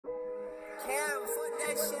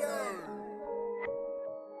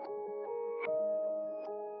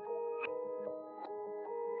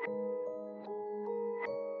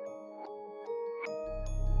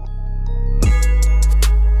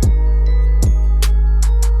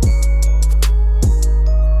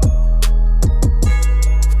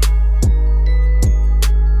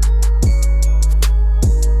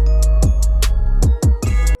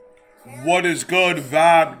What is good,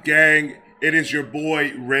 Vibe Gang? It is your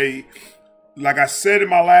boy, Ray. Like I said in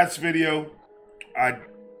my last video, I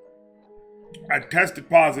tested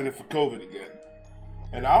positive for COVID again.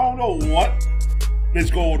 And I don't know what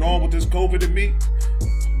is going on with this COVID in me,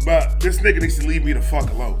 but this nigga needs to leave me the fuck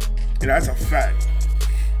alone. And that's a fact.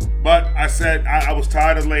 But I said I was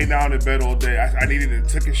tired of laying down in bed all day. I needed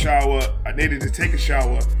to take a shower. I needed to take a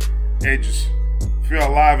shower and just feel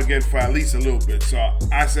alive again for at least a little bit. So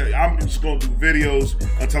I said I'm just gonna do videos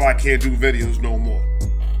until I can't do videos no more.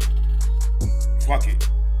 Fuck it.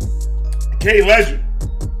 LEGIND.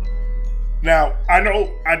 Now I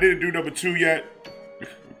know I didn't do number 2 yet.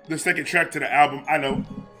 The second track to the album. I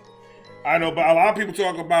know, but a lot of people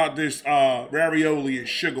talk about this Ravioli and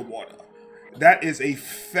Sugar Water. That is a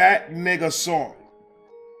fat nigga song.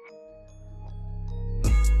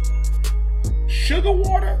 Sugar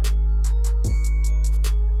Water?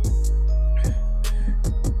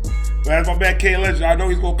 That's my man LEGIND. I know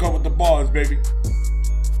he's gonna come with the bars, baby.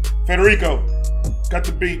 Federico, cut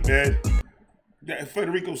the beat, man. Yeah,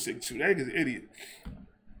 Federico sick too. That nigga's an idiot.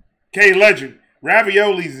 LEGIND,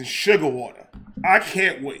 raviolis and sugar water. I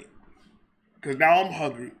can't wait. Cause now I'm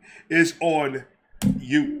hungry. It's on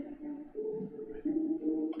you.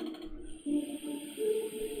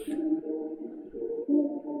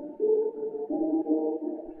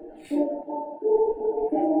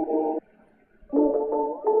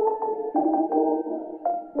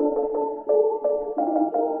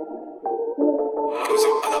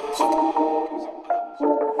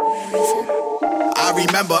 I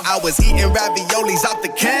remember I was eating raviolis out the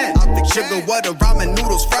can. Sugar water, ramen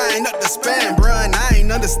noodles, frying up the spam. Bruh, and I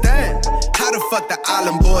ain't understand how the fuck the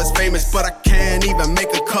island boys famous, but I can't even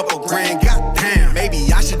make a couple grand. Goddamn, maybe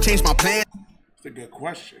I should change my plan. That's a good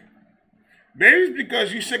question. Maybe it's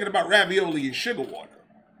because you're thinking about ravioli and sugar water.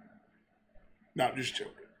 No, I'm just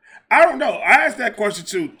joking. I don't know. I ask that question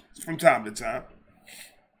too from time to time.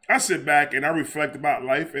 I sit back and I reflect about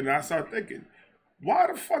life and I start thinking, why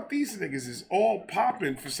the fuck these niggas is all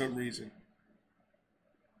popping for some reason?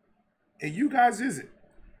 And you guys isn't.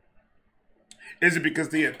 Is it because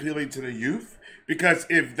they appealing to the youth? Because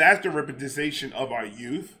if that's the representation of our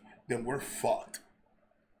youth, then we're fucked.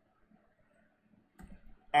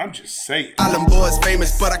 I'm just saying. Island boys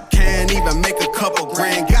famous, but I can't even make a couple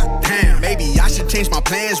grand. Goddamn, maybe I should change my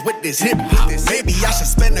plans with this hip hop. Maybe I should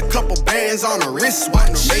spend a couple bands on a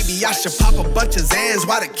wristwatch. Maybe I should pop a bunch of Zans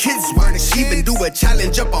while the kids watch. Even do a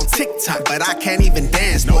challenge up on TikTok, but I can't even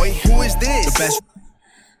dance, boy. Who is this? The best.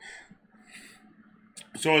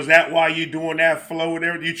 So is that why you doing that flow and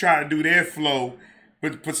everything? You trying to do their flow,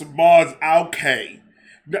 but put some bars? Okay.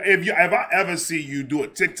 If I ever see you do a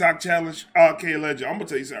TikTok challenge, LEGIND, I'm gonna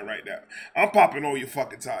tell you something right now. I'm popping all your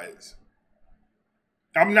fucking tires.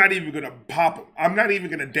 I'm not even gonna pop them. I'm not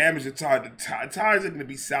even gonna damage the tire. The tires are gonna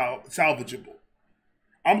be salvageable.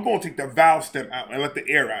 I'm gonna take the valve stem out and let the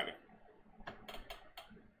air out of it,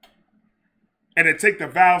 and then take the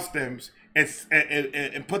valve stems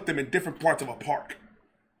and put them in different parts of a park,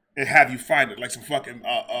 and have you find it like some fucking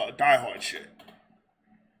Die Hard shit.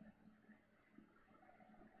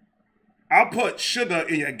 I'll put sugar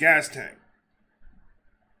in your gas tank.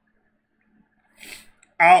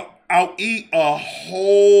 I'll eat a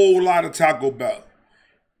whole lot of Taco Bell.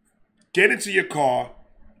 Get into your car,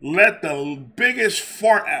 let the biggest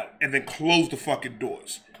fart out, and then close the fucking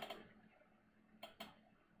doors.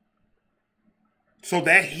 So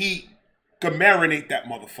that heat can marinate that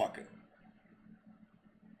motherfucker.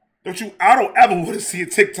 I don't ever want to see a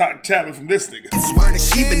TikTok challenge from this nigga.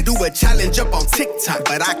 Even do a challenge up on TikTok,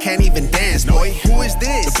 but I can't even dance, boy. Who is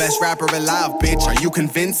this? The best rapper alive, bitch. Are you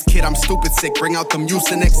convinced? Kid, I'm stupid sick. Bring out the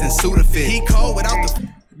Mucinex and Sudafed. He cold without the...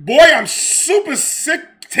 Boy, I'm super sick.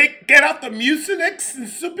 Get out the Mucinex and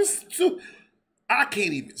super... I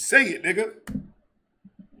can't even say it, nigga.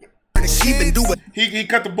 Even do it. He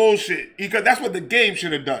cut the bullshit. That's what the game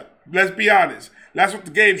should have done. Let's be honest. That's what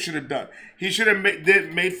the game should have done. He should have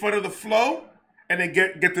made fun of the flow and then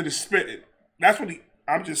get to the spitting. That's what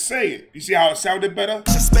I'm just saying. You see how it sounded better?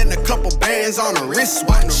 I should spend a couple bands on a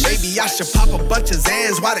wristwatch. Maybe I should pop a bunch of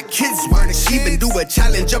Zans while the kids watch. Even do a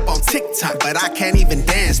challenge up on TikTok, but I can't even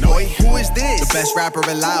dance, boy. Who is this? The best rapper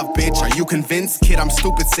alive, bitch. Are you convinced? Kid, I'm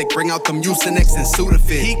stupid sick. Bring out the Mucinex and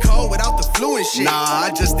Sudafed. He cold without the flu and shit. Nah,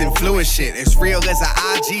 I just influence shit. As real as an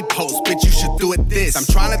IG post, bitch, you should do it this. I'm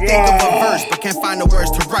trying to think of a verse, but can't find the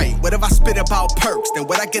words to write. What if I spit about perks? Then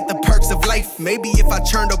would I get the perks of life? Maybe if I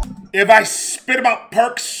turned up. If I spit about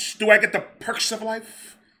perks, do I get the perks of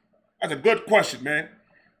life? That's a good question, man.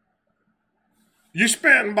 You're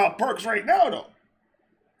spitting about perks right now, though.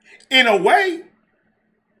 In a way,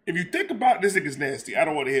 if you think about it, this nigga's nasty. I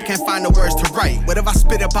don't want to hear it. Can't find the words to write. What if I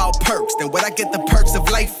spit about perks? Then would I get the perks of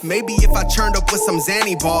life? Maybe if I turned up with some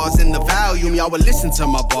Xanny bars and the volume, y'all would listen to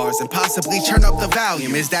my bars and possibly turn up the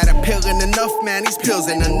volume. Is that appealing enough, man? These pills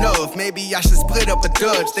ain't enough. Maybe I should split up a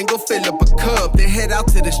Dutch, then go fill up a cup, then head out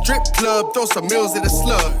to the strip club, throw some meals at a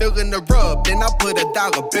slug, fill in the rub, then I'll put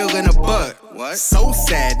 $1 bill in a butt. What? So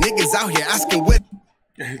sad, niggas out here asking what.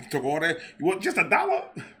 Took all that. You want just $1?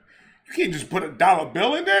 You can't just put $1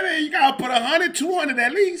 bill in there. You gotta put 100, 200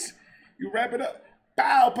 at least. You wrap it up.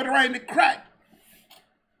 Bow, put it right in the crack.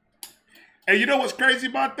 And you know what's crazy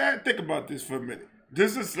about that? Think about this for a minute.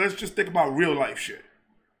 Let's just think about real life shit.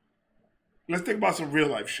 Let's think about some real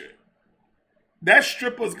life shit. That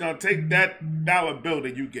stripper's gonna take that dollar bill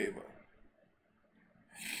that you gave her,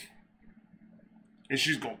 and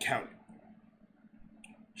she's gonna count it.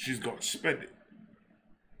 She's gonna spend it.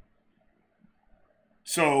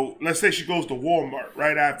 So let's say she goes to Walmart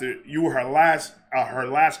right after you were her last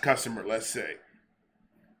customer, let's say.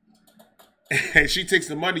 And she takes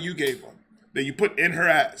the money you gave her that you put in her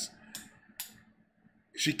ass.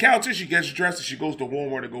 She counts it, she gets dressed, and she goes to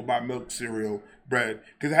Walmart to go buy milk, cereal, bread.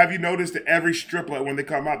 Because have you noticed that every stripper, when they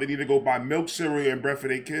come out, they need to go buy milk, cereal, and bread for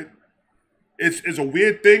their kid? It's a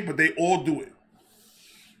weird thing, but they all do it.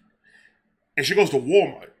 And she goes to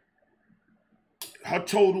Walmart. Her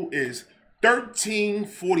total is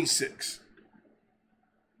 $13.46.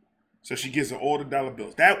 So she gives her all the dollar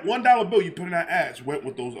bills. That $1 bill you put in her ass went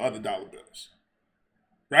with those other dollar bills.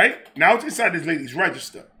 Right? Now it's inside this lady's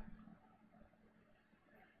register.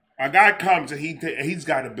 A guy comes and he's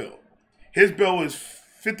got a bill. His bill is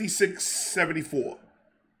 $56.74.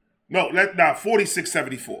 No,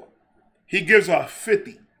 $46.74. He gives her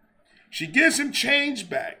 $50. She gives him change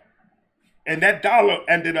back. And that dollar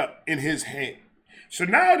ended up in his hand. So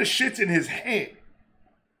now the shit's in his hand.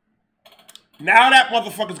 Now that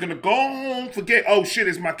motherfucker's gonna go home, forget, oh shit,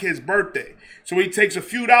 it's my kid's birthday. So he takes a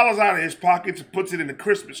few dollars out of his pockets and puts it in the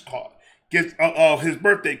Christmas card. Gets his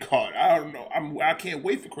birthday card. I don't know. I can't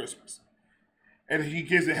wait for Christmas. And he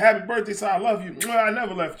gives it, happy birthday, son, I love you. I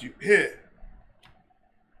never left you. Here.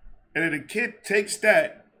 And then the kid takes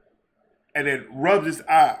that and then rubs his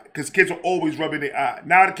eye. Because kids are always rubbing their eye.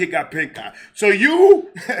 Now the kid got pink eye. So you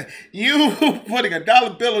putting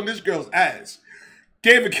 $1 bill on this girl's ass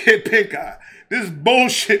gave a kid pink eye. This is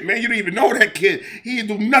bullshit, man. You don't even know that kid. He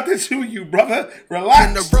didn't do nothing to you, brother. Relax.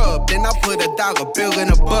 In the rub, then I put $1 bill in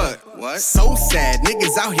a butt. What? So sad,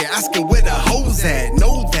 niggas out here asking where the hoes at.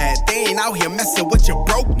 Know that they ain't out here messing with your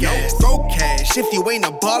broke ass. Throw cash, if you ain't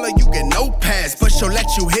a baller, you get no pass. But she'll let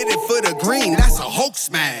you hit it for the green, that's a Hulk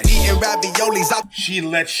smash. Eating raviolis out. She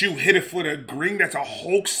lets you hit it for the green, that's a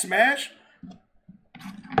Hulk smash?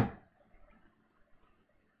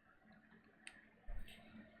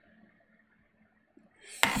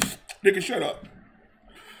 Nigga, shut up.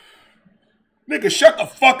 Nigga, shut the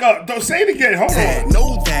fuck up. Don't say it again. Hold on.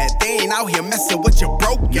 Know that they ain't out here messing with your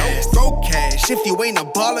broke ass. Throw cash. If you ain't a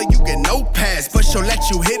baller, you get no pass. But she'll let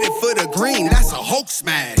you hit it for the green. That's a Hulk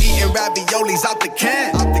smash. Eating raviolis out the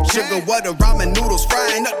can. Sugar, water, ramen noodles,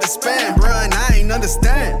 frying up the spam. Bruh, I ain't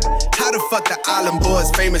understand how the fuck the island boy is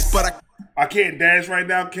famous, but I can't dance right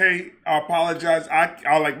now, Kay. I apologize.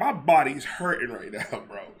 I like my body's hurting right now,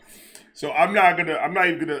 bro. So I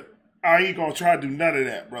ain't gonna try to do none of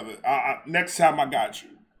that, brother. Next time I got you.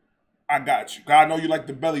 God, I know you like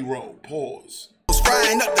the belly roll. Pause.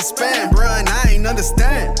 Frying up the spam, bruh, I ain't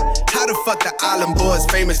understand how the fuck the island boy is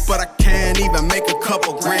famous, but I can't even make a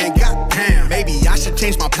couple grand. Goddamn, maybe I should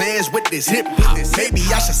change my plans with this hip hop. Maybe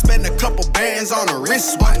I should spend a couple bands on a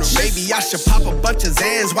wristwatch. Maybe I should pop a bunch of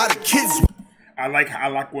Zans while the kids. I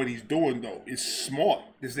like what he's doing though. It's smart.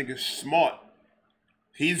 This nigga's smart.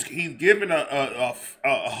 He's giving a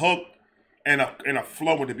hook and a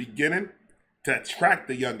flow in the beginning to attract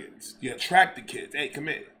the youngins. You attract the kids. Hey, come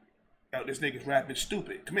here. Yo, this nigga's rapping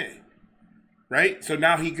stupid. Come here. Right? So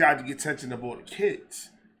now he got to get attention of all the kids.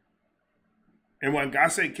 And when I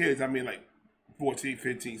say kids, I mean like 14,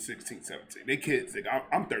 15, 16, 17. They kids. Nigga.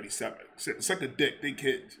 I'm 37. Suck a dick. They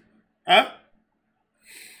kids. Huh?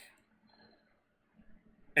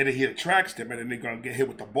 And then he attracts them, and then they're going to get hit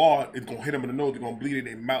with the bar. It's going to hit them in the nose. They're going to bleed in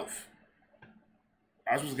their mouth.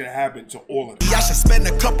 That's what's going to happen to all of them. I should spend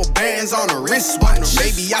a couple bands on a wristwatch.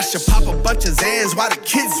 Maybe I should pop a bunch of Zans while the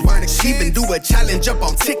kids weren't. Even do a challenge up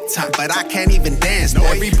on TikTok, but I can't even dance. No,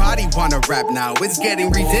 everybody wanna rap now. It's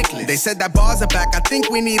getting ridiculous. They said that bars are back. I think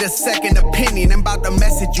we need a second opinion about the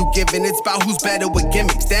message you giving. It's about who's better with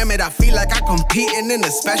gimmicks. Damn it, I feel like I'm competing in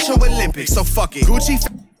the Special Olympics. So fuck it. Gucci.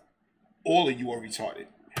 All of you are retarded.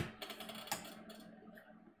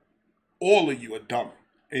 All of you are dumb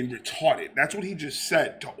and retarded. That's what he just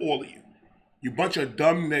said to all of you. You bunch of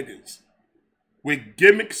dumb niggas with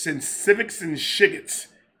gimmicks and civics and shiggets.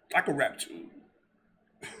 I can rap too.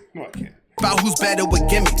 No, I can't. About who's better with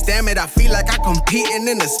gimmicks. Damn it, I feel like I'm competing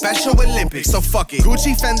in the Special Olympics. So fuck it.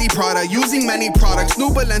 Gucci, Fendi, Prada, using many products. New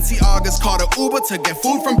Balenciagas, called a Uber to get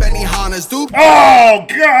food from Benihana's, dude. Oh,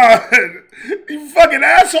 God. You fucking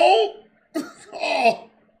asshole. Oh.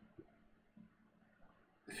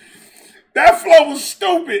 That flow was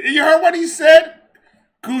stupid. You heard what he said?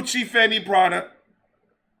 Gucci, Fendi, Prada.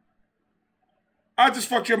 I just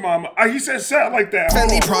fucked your mama. He said something like that.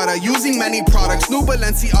 Fendi, Prada, using many products. New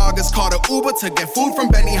Balenciagas, called a Uber to get food from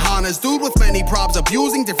Benihana's. Dude with many probs,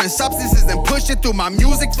 abusing different substances and push it through my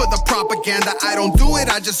music for the propaganda. I don't do it,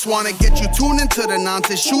 I just wanna get you tuned into the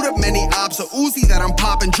nonsense. Shoot up many ops, a Uzi that I'm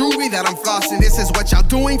popping, jewelry that I'm flossing. This is what y'all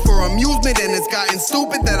doing for amusement, and it's gotten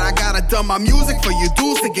stupid that I gotta dumb my music for you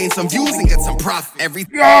dudes to gain some views and get some profit.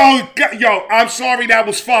 Yo, I'm sorry, that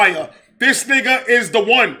was fire. This nigga is the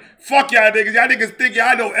one. Fuck y'all niggas. Y'all niggas think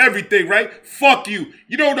y'all know everything, right? Fuck you.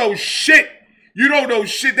 You don't know shit. You don't know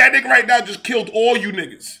shit. That nigga right now just killed all you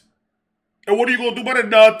niggas. And what are you gonna do about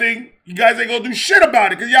another thing? You guys ain't gonna do shit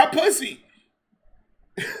about it because y'all pussy.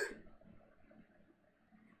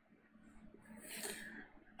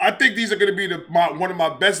 I think these are gonna be one of my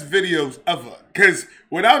best videos ever. Because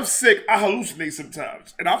when I'm sick, I hallucinate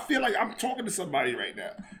sometimes. And I feel like I'm talking to somebody right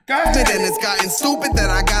now. And it's gotten stupid that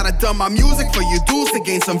I gotta dumb my music for you dudes to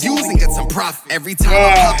gain some views and get some profit. Every time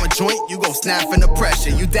I pop a joint, you go snapping the pressure.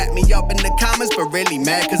 You dap me up in the comments, but really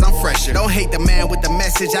mad cause I'm fresher. Don't hate the man with the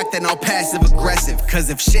message acting all passive aggressive. Cause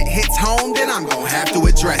if shit hits home, then I'm gonna have to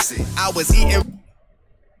address it. I was eating.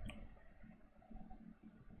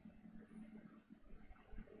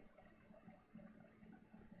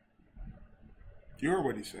 You heard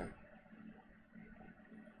what he said.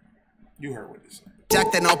 You heard what he said.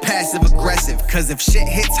 Acting all passive aggressive. Cause if shit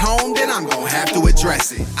hits home, then I'm gonna have to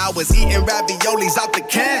address it. I was eating raviolis out the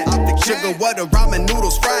can. Sugar water, ramen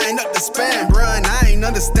noodles, frying up the spam. Bruh, and I ain't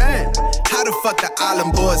understand how the fuck the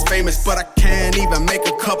island boys famous, but I can't even make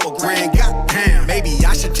a couple grand. Goddamn. Maybe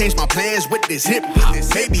I should change my plans with this hip hop.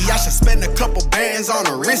 Maybe I should spend a couple bands on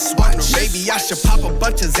a wristwatch. Maybe I should pop a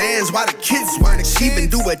bunch of Zans while the kids weren't. Even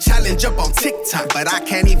do a challenge up on TikTok, but I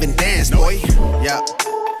can't even dance, boy. Yeah.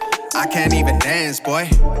 I can't even dance, boy.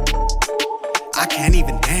 I can't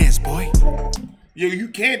even dance, boy. Yo, you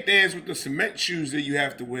can't dance with the cement shoes that you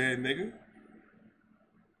have to wear, nigga.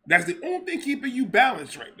 That's the only thing keeping you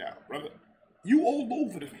balanced right now, brother. You all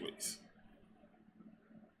over the place.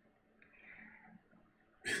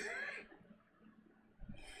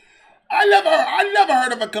 I never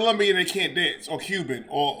heard of a Colombian that can't dance, or Cuban,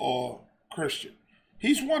 or Christian.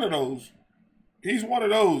 He's one of those. He's one of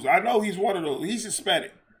those. I know he's one of those. He's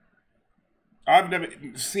Hispanic. I've never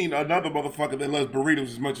seen another motherfucker that loves burritos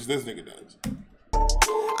as much as this nigga does.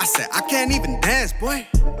 I said, I can't even dance, boy.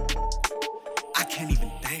 I can't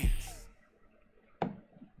even dance.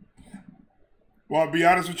 Well, I'll be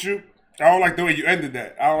honest with you. I don't like the way you ended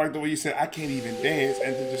that. I don't like the way you said, I can't even dance.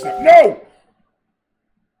 And then just like, no!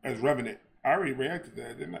 That's Revenant. I already reacted to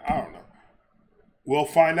that, didn't I? I don't know. We'll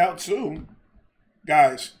find out soon.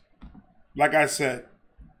 Guys, like I said,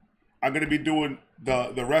 I'm going to be doing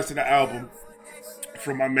the rest of the album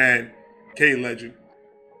from my man, Legend.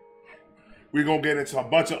 We're going to get into a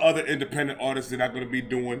bunch of other independent artists that I'm going to be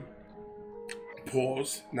doing.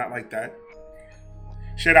 Pause. Not like that.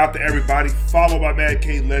 Shout out to everybody. Follow my man,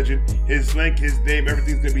 Legend. His link, his name,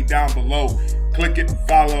 everything's going to be down below. Click it,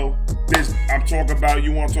 follow. This I'm talking about.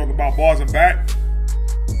 You want to talk about bars and back?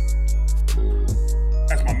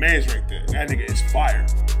 That's my man's right there. That nigga is fire.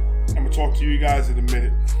 I'm going to talk to you guys in a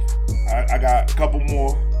minute. I got a couple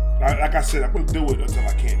more. Like I said, I'm going to do it until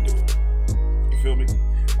I can't do it. You feel me?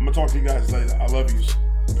 I'm going to talk to you guys later. I love you.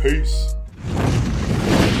 Peace.